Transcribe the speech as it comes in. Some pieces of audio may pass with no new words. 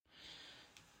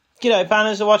G'day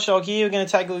punters, the Watchdog here. We're going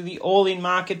to take a look at the all-in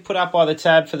market put up by the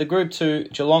tab for the Group 2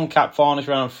 Geelong Cup Finals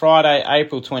run on Friday,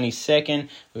 April 22nd.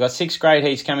 We've got 6 great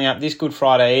heats coming up this Good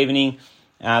Friday evening.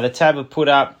 The tab have put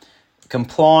up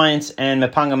Compliance and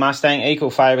Mapunga Mustang, equal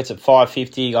favourites at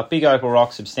 $5.50. You got Big Opal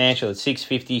Rock Substantial at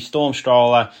 $6.50. Storm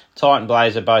Stroller, Titan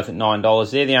Blazer both at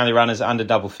 $9. They're the only runners under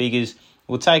double figures.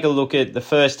 We'll take a look at the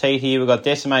first heat here. We've got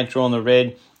Decimate drawn the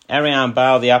red. Ariane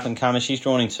Bale, the up-and-comer, she's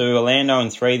drawn in 2. Orlando in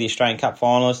 3, the Australian Cup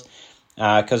finalist.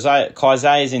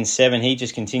 Kaizai is in 7. He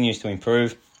just continues to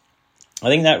improve. I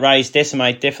think that race,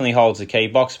 Decimate, definitely holds the key.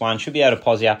 Box 1 should be able to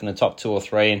posse up in the top 2 or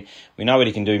 3, and we know what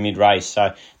he can do mid-race,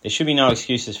 so there should be no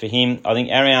excuses for him. I think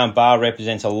Ariane Bale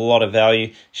represents a lot of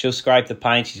value. She'll scrape the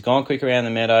paint. She's gone quick around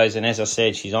the meadows, and as I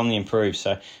said, she's on the improve,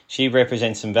 so she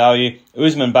represents some value.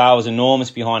 Usman Bale was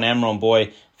enormous behind Amron Boy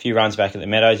a few runs back at the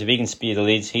meadows. If he can spear the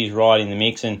lids, he's right in the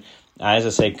mix, and as I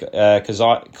said,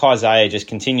 Kaizai just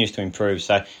continues to improve.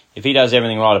 So if he does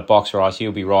everything right at box rice,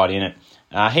 he'll be right in it.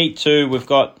 Heat 2, we've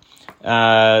got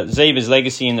Zeba's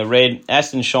Legacy in the red.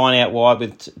 Aston Shine out wide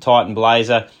with Titan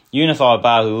Blazer. Unify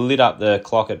Bar, who lit up the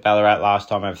clock at Ballarat last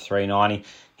time over 390.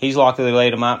 He's likely to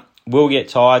lead him up. Will get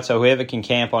tired, so whoever can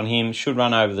camp on him should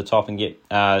run over the top and get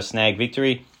snag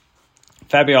victory.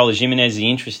 Fabiola Jimenez, the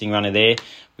interesting runner there.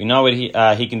 We know what he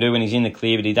can do when he's in the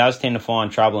clear, but he does tend to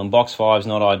find trouble, and box 5 is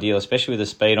not ideal, especially with the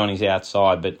speed on his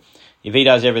outside. But if he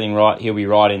does everything right, he'll be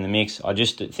right in the mix. I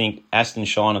just think Aston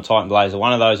Shine or Titan Blazer,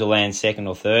 one of those will land second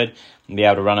or third and be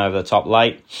able to run over the top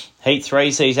late. Heat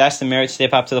 3 sees Aston Merritt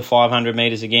step up to the 500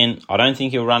 metres again. I don't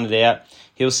think he'll run it out.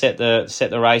 He'll set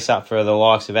the race up for the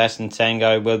likes of Aston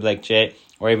Tango, Weblek Jet,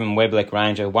 or even Weblek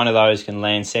Ranger. One of those can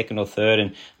land second or third,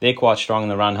 and they're quite strong in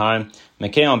the run home.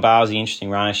 McKeon Bale's the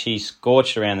interesting runner. She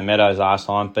scorched around the meadows last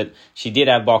time, but she did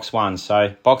have box 1.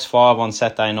 So box 5 on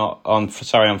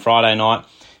Friday night.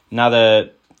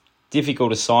 Another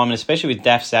difficult assignment, especially with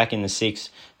Daft Sack in the 6,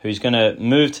 who's going to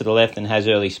move to the left and has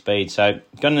early speed. So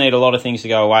going to need a lot of things to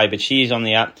go away, but she is on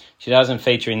the up. She doesn't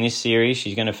feature in this series.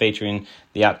 She's going to feature in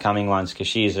the upcoming ones because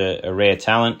she is a rare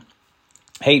talent.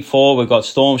 Heat 4, we've got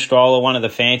Storm Stroller, one of the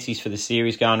fancies for the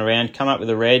series going around. Come up with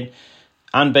a red.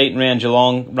 Unbeaten round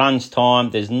Geelong, runs time.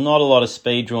 There's not a lot of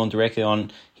speed drawn directly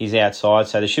on his outside,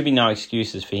 so there should be no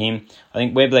excuses for him. I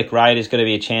think Weblek Raider's got to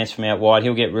be a chance from out wide.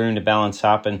 He'll get room to balance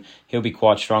up, and he'll be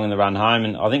quite strong in the run home.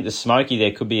 And I think the smoky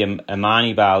there could be a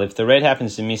Marnie Bale. If the red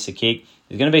happens to miss a kick,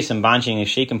 there's going to be some bunching. If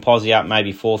she can posse up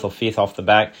maybe 4th or 5th off the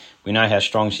back, we know how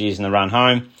strong she is in the run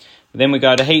home. Then we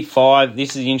go to Heat 5.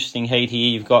 This is the interesting heat here.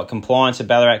 You've got Compliance, a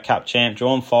Ballarat Cup champ,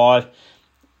 drawn 5.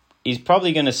 He's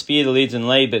probably going to spear the lids and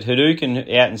lead, but Hadouken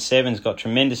out in 7's got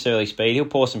tremendous early speed. He'll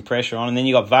pour some pressure on. And then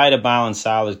you've got Vader Bale and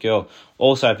Sailor's Girl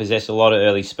also possess a lot of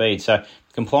early speed. So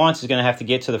Compliance is going to have to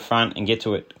get to the front and get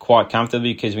to it quite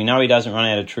comfortably because we know he doesn't run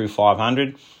out of true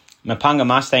 500. Mapunga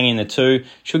Mustang in the 2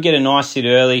 should get a nice sit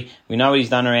early. We know what he's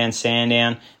done around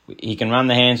Sandown. He can run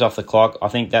the hands off the clock. I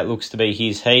think that looks to be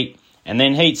his heat. And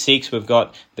then Heat 6, we've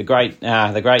got the great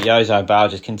Yozo Bale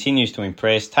just continues to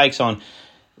impress, takes on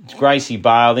Gracie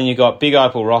Bale. Then you've got Big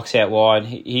Opal Rocks out wide.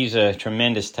 He's a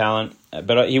tremendous talent.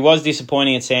 But he was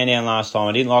disappointing at Sandown last time.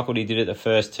 I didn't like what he did at the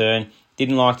first turn.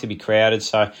 Didn't like to be crowded.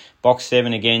 So box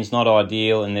 7 again is not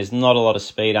ideal, and there's not a lot of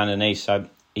speed underneath. So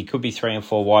he could be 3 and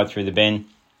 4 wide through the bend.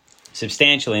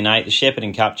 Substantial Innate, the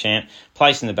Shepparton Cup champ,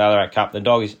 placed in the Ballarat Cup. The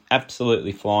dog is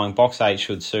absolutely flying. Box 8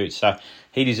 should suit. So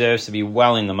he deserves to be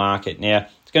well in the market. Now,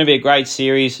 it's going to be a great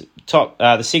series.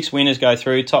 The 6 winners go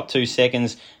through. Top 2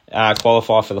 seconds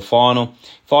qualify for the final.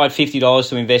 If I had $50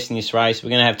 to invest in this race, we're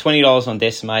going to have $20 on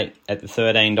Decimate at the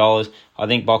 $13. I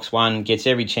think box 1 gets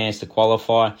every chance to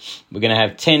qualify. We're going to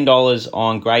have $10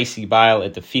 on Gracie Bale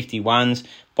at the 51s.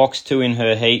 Box 2 in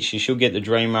her heat. She should get the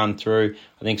dream run through.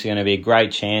 I think it's going to be a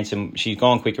great chance, and she's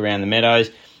gone quick around the meadows.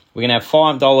 We're going to have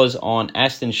 $5 on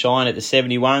Aston Shine at the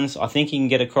 71s. I think he can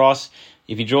get across.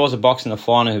 If he draws a box in the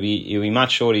final, he'll be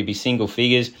much shorter. He'll be single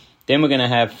figures. Then we're going to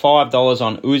have $5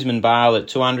 on Usman Bale at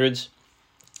 200s.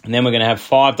 And then we're going to have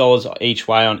 $5 each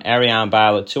way on Ariane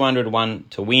Bale at 201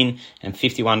 to win and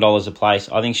 $51 a place.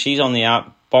 I think she's on the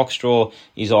up. Box draw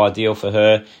is ideal for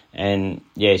her. And,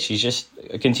 yeah, she just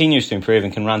continues to improve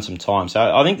and can run some time. So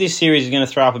I think this series is going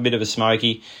to throw up a bit of a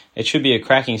smoky. It should be a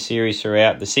cracking series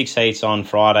throughout. The 6 heats on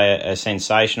Friday are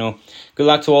sensational. Good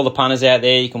luck to all the punters out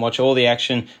there. You can watch all the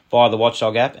action via the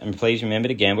Watchdog app. And please remember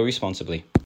to gamble responsibly.